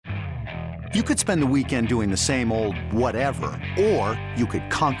You could spend the weekend doing the same old whatever, or you could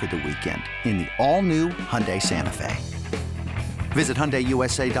conquer the weekend in the all-new Hyundai Santa Fe. Visit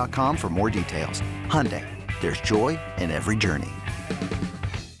HyundaiUSA.com for more details. Hyundai, there's joy in every journey.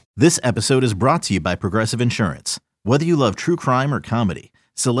 This episode is brought to you by Progressive Insurance. Whether you love true crime or comedy,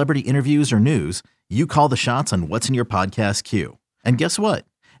 celebrity interviews or news, you call the shots on what's in your podcast queue. And guess what?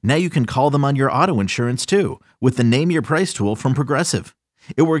 Now you can call them on your auto insurance too with the Name Your Price tool from Progressive.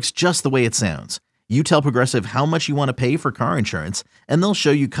 It works just the way it sounds. You tell Progressive how much you want to pay for car insurance, and they'll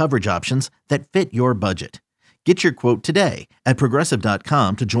show you coverage options that fit your budget. Get your quote today at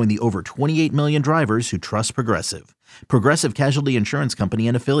Progressive.com to join the over 28 million drivers who trust Progressive. Progressive Casualty Insurance Company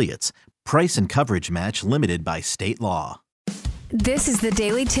and Affiliates. Price and coverage match limited by state law. This is the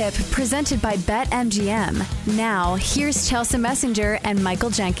Daily Tip presented by BetMGM. Now, here's Chelsea Messenger and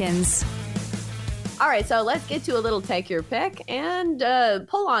Michael Jenkins. All right, so let's get to a little take your pick and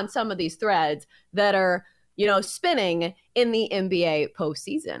pull on some of these threads that are, spinning in the NBA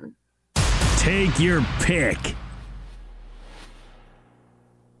postseason. Take your pick.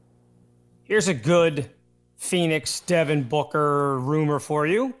 Here's a good Phoenix Devin Booker rumor for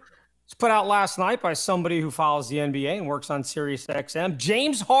you. It's put out last night by somebody who follows the NBA and works on SiriusXM.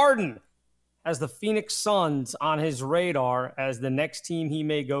 James Harden has the Phoenix Suns on his radar as the next team he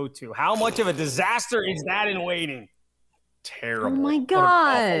may go to. How much of a disaster is that in waiting? Terrible. Oh, my God.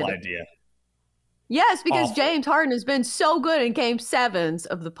 What an awful idea. Yes, because Awful. James Harden has been so good in game sevens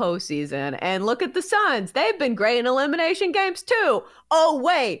of the postseason. And look at the Suns. They've been great in elimination games too. Oh,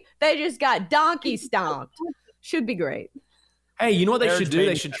 wait. They just got donkey stomped. Should be great. Hey, you know what they Marriage should do? made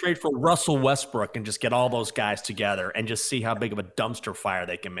They me should trade for Russell Westbrook and just get all those guys together and just see how big of a dumpster fire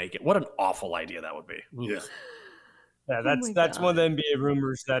they can make it. What an awful idea that would be. Yeah, Oh that's my one of the NBA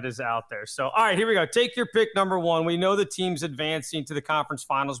rumors that is out there. So, all right, here we go. Take your pick, number one. We know the teams advancing to the conference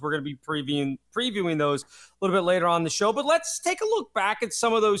finals. We're going to be previewing those a little bit later on the show. But let's take a look back at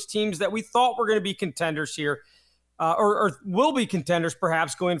some of those teams that we thought were going to be contenders here, or will be contenders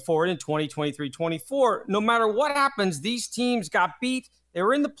perhaps going forward in 2023-24. No matter what happens, these teams got beat. They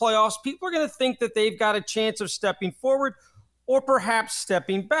were in the playoffs. People are going to think that they've got a chance of stepping forward or perhaps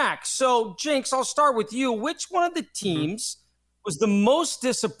stepping back. So, Jinx, I'll start with you. Which one of the teams was the most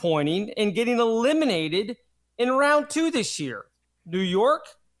disappointing in getting eliminated in round two this year? New York,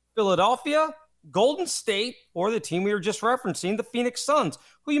 Philadelphia, Golden State, or the team we were just referencing, the Phoenix Suns?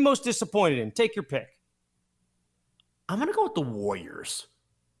 Who are you most disappointed in? Take your pick. I'm going to go with the Warriors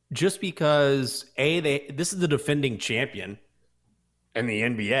just because, this is the defending champion in the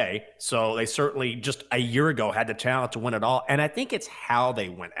NBA. So they certainly just a year ago had the talent to win it all. And I think it's how they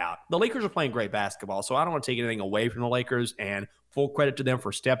went out. The Lakers are playing great basketball, so I don't want to take anything away from the Lakers, and full credit to them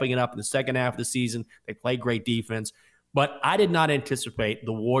for stepping it up in the second half of the season. They played great defense. But I did not anticipate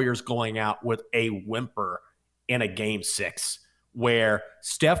the Warriors going out with a whimper in a game 6 where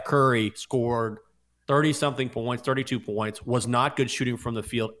Steph Curry scored 30-something points, 32 points, was not good shooting from the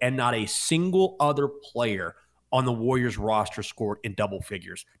field, and not a single other player on the Warriors roster scored in double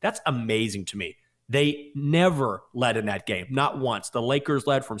figures. That's amazing to me. They never led in that game, not once. The Lakers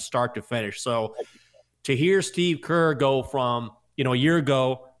led from start to finish. So to hear Steve Kerr go from, a year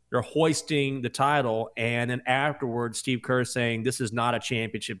ago, they're hoisting the title, and then afterwards Steve Kerr saying this is not a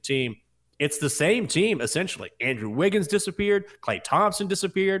championship team. It's the same team, essentially. Andrew Wiggins disappeared. Klay Thompson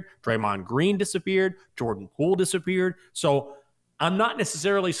disappeared. Draymond Green disappeared. Jordan Poole disappeared. So I'm not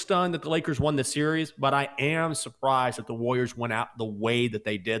necessarily stunned that the Lakers won the series, but I am surprised that the Warriors went out the way that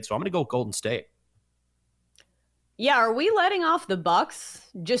they did. So I'm going to go Golden State. Yeah, are we letting off the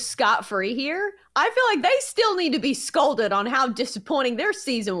Bucks just scot-free here? I feel like they still need to be scolded on how disappointing their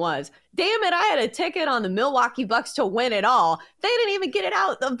season was. Damn it, I had a ticket on the Milwaukee Bucks to win it all. They didn't even get it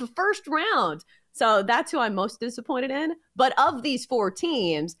out of the first round. So that's who I'm most disappointed in. But of these four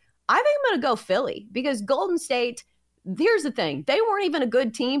teams, I think I'm going to go Philly because Golden State, here's the thing. They weren't even a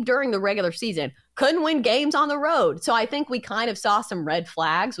good team during the regular season. Couldn't win games on the road. So I think we kind of saw some red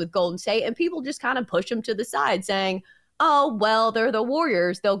flags with Golden State and people just kind of push them to the side saying, oh, well, they're the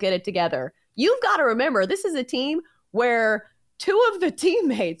Warriors. They'll get it together. You've got to remember, this is a team where two of the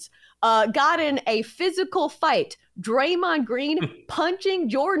teammates got in a physical fight. Draymond Green punching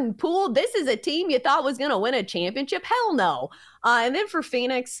Jordan Poole. This is a team you thought was going to win a championship? Hell no. And then for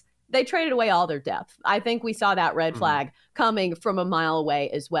Phoenix, they traded away all their depth. I think we saw that red flag coming from a mile away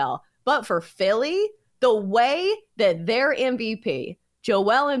as well. But for Philly, the way that their MVP,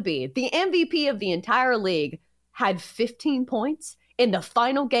 Joel Embiid, the MVP of the entire league, had 15 points in the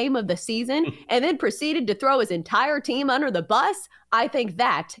final game of the season and then proceeded to throw his entire team under the bus, I think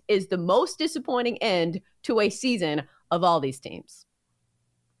that is the most disappointing end to a season of all these teams.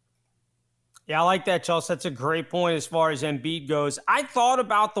 Yeah, I like that, Chelsea. That's a great point as far as Embiid goes. I thought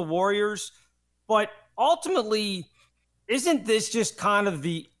about the Warriors, but ultimately, isn't this just kind of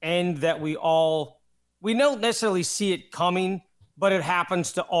the end that we don't necessarily see it coming, but it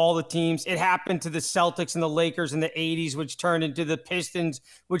happens to all the teams. It happened to the Celtics and the Lakers in the 80s, which turned into the Pistons,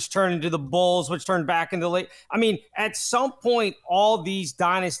 which turned into the Bulls, which turned back into the late. I mean, at some point, all these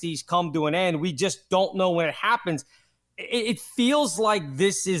dynasties come to an end. We just don't know when it happens. It feels like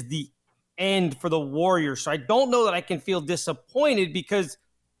this is the end for the Warriors. So I don't know that I can feel disappointed because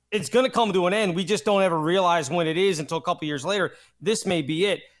it's going to come to an end. We just don't ever realize when it is until a couple years later. This may be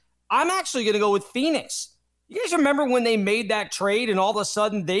it. I'm actually going to go with Phoenix. You guys remember when they made that trade and all of a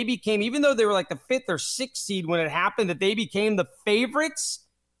sudden they became, even though they were like the 5th or 6th seed when it happened, that they became the favorites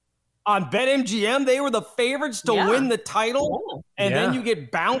on BetMGM? They were the favorites to win the title, and then you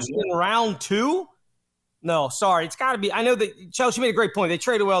get bounced in round 2? No, sorry. It's got to be. I know that Chelsea made a great point. They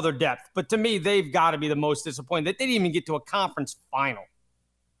traded well their depth, but to me, they've got to be the most disappointed that they didn't even get to a conference final.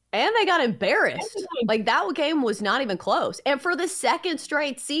 And they got embarrassed. Like, that game was not even close. And for the second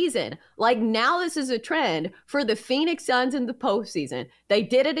straight season, like, now this is a trend for the Phoenix Suns in the postseason. They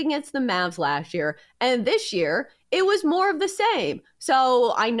did it against the Mavs last year. And this year, it was more of the same.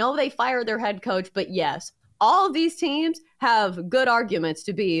 So I know they fired their head coach, but yes, all of these teams have good arguments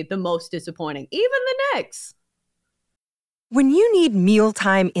to be the most disappointing, even the Knicks. When you need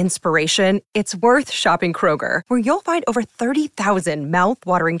mealtime inspiration, it's worth shopping Kroger, where you'll find over 30,000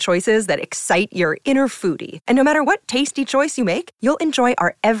 mouth-watering choices that excite your inner foodie. And no matter what tasty choice you make, you'll enjoy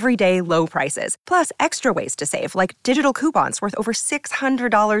our everyday low prices, plus extra ways to save, like digital coupons worth over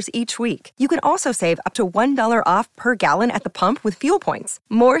 $600 each week. You can also save up to $1 off per gallon at the pump with fuel points.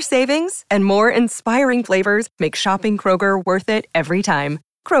 More savings and more inspiring flavors make shopping Kroger worth it every time.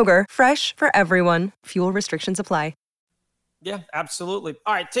 Kroger, fresh for everyone. Fuel restrictions apply. Yeah, absolutely.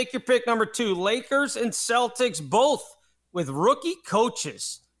 All right, take your pick number 2. Lakers and Celtics, both with rookie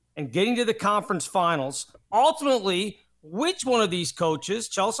coaches and getting to the conference finals. Ultimately, which one of these coaches,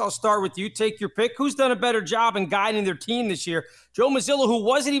 Chelsea, I'll start with you. Take your pick. Who's done a better job in guiding their team this year? Joe Mazzulla, who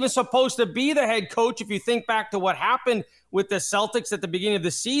wasn't even supposed to be the head coach, if you think back to what happened with the Celtics at the beginning of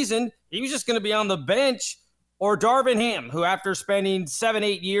the season, he was just going to be on the bench. Or Darvin Ham, who after spending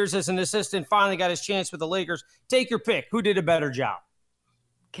 7-8 years as an assistant finally got his chance with the Lakers. Take your pick. Who did a better job?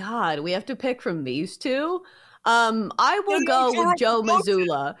 God, we have to pick from these two. I will go with Joe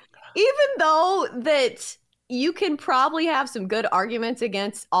Mazzulla. Even though that you can probably have some good arguments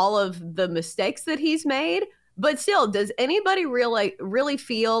against all of the mistakes that he's made, but still, does anybody really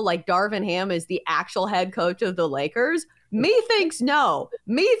feel like Darvin Ham is the actual head coach of the Lakers? Me thinks no.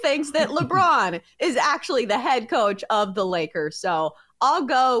 Me thinks that LeBron is actually the head coach of the Lakers. So I'll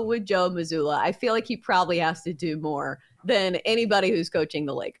go with Joe Mazzulla. I feel like he probably has to do more than anybody who's coaching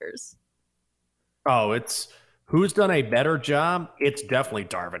the Lakers. Oh, it's who's done a better job? It's definitely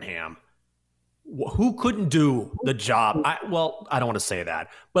Darvin Ham. Who couldn't do the job? I don't want to say that.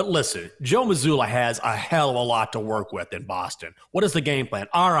 But listen, Joe Mazzulla has a hell of a lot to work with in Boston. What is the game plan?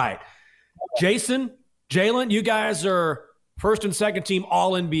 All right, Jason, Jalen, you guys are first and second team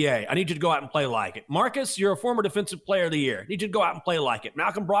All-NBA. I need you to go out and play like it. Marcus, you're a former defensive player of the year. I need you to go out and play like it.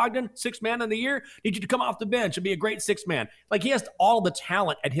 Malcolm Brogdon, sixth man of the year. I need you to come off the bench and be a great sixth man. Like, he has all the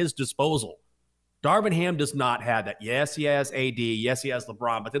talent at his disposal. Darvin Ham does not have that. Yes, he has AD. Yes, he has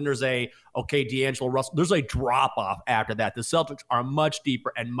LeBron. But then there's D'Angelo Russell. There's a drop-off after that. The Celtics are much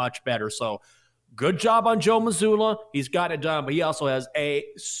deeper and much better. So good job on Joe Mazzulla. He's got it done, but he also has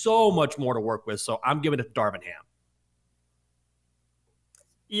so much more to work with. So I'm giving it to Darvin Ham.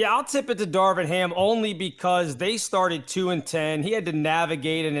 Yeah, I'll tip it to Darvin Ham only because they started 2-10. He had to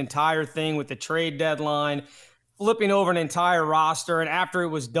navigate an entire thing with the trade deadline, flipping over an entire roster. And after it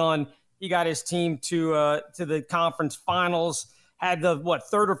was done, he got his team to the conference finals, had the,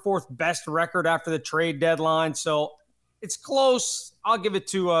 third or fourth best record after the trade deadline. So it's close. I'll give it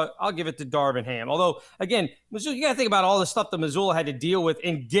to Darvin Ham. Although, again, you got to think about all the stuff that Mazzulla had to deal with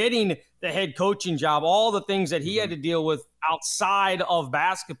in getting the head coaching job, all the things that he had to deal with outside of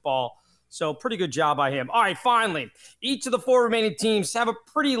basketball. So pretty good job by him. All right, finally, each of the 4 remaining teams have a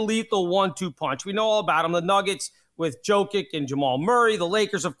pretty lethal 1-2 punch. We know all about them. The Nuggets with Jokic and Jamal Murray. The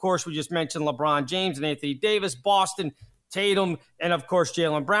Lakers, of course, we just mentioned LeBron James and Anthony Davis. Boston, Tatum, and, of course,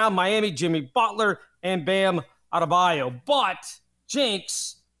 Jaylen Brown. Miami, Jimmy Butler, and Bam Adebayo. But,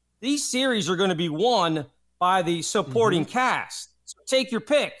 Jinx, these series are going to be won by the supporting cast. So take your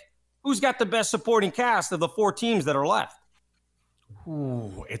pick. Who's got the best supporting cast of the 4 teams that are left?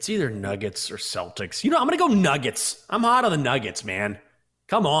 Ooh, it's either Nuggets or Celtics. I'm going to go Nuggets. I'm hot on the Nuggets, man.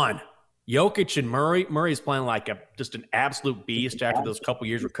 Come on. Jokic and Murray. Murray's playing like just an absolute beast after those couple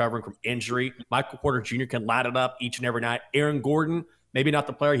years recovering from injury. Michael Porter Jr. can light it up each and every night. Aaron Gordon, maybe not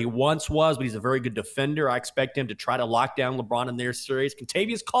the player he once was, but he's a very good defender. I expect him to try to lock down LeBron in their series.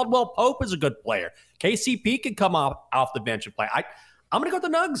 Kentavious Caldwell-Pope is a good player. KCP can come off the bench and play. I'm going to go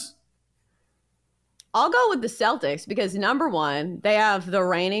with the Nugs. I'll go with the Celtics because, number one, they have the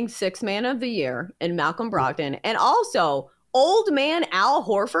reigning sixth man of the year in Malcolm Brogdon. And also, old man Al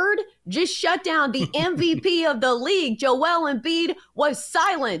Horford just shut down the MVP of the league. Joel Embiid was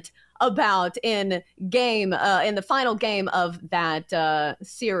silent about in the final game of that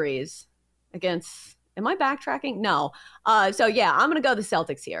series against, am I backtracking? No. So, yeah, I'm going to go the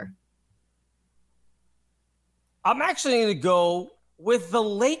Celtics here. I'm actually going to go with the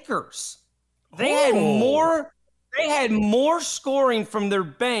Lakers. They had more scoring from their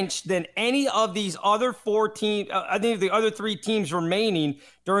bench than any of these other four teams. I think the other three teams remaining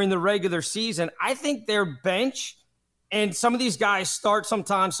during the regular season. I think their bench, and some of these guys start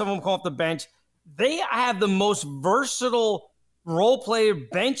sometimes, some of them come off the bench. They have the most versatile role player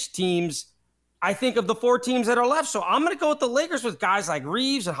bench teams, I think, of the four teams that are left. So I'm going to go with the Lakers with guys like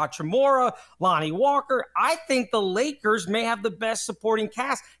Reeves and Hachimura, Lonnie Walker. I think the Lakers may have the best supporting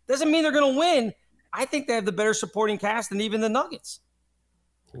cast. Doesn't mean they're going to win. I think they have the better supporting cast than even the Nuggets.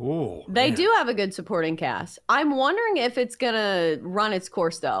 Ooh, they do have a good supporting cast. I'm wondering if it's going to run its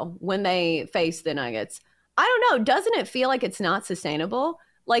course, though, when they face the Nuggets. I don't know. Doesn't it feel like it's not sustainable?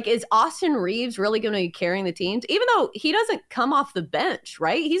 Like, is Austin Reeves really going to be carrying the teams? Even though he doesn't come off the bench,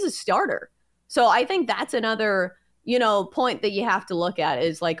 right? He's a starter. So I think that's another, point that you have to look at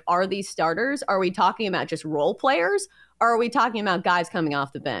is like, are these starters? Are we talking about just role players? Or are we talking about guys coming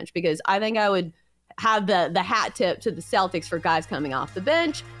off the bench? Because I think I would have the hat tip to the Celtics for guys coming off the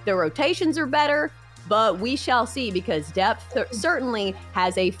bench. Their rotations are better, but we shall see because depth certainly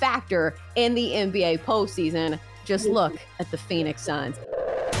has a factor in the NBA postseason. Just look at the Phoenix Suns.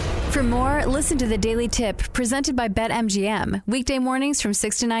 For more, listen to the Daily Tip presented by BetMGM. Weekday mornings from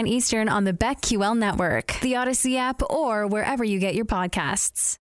 6 to 9 Eastern on the BetQL network, the Odyssey app, or wherever you get your podcasts.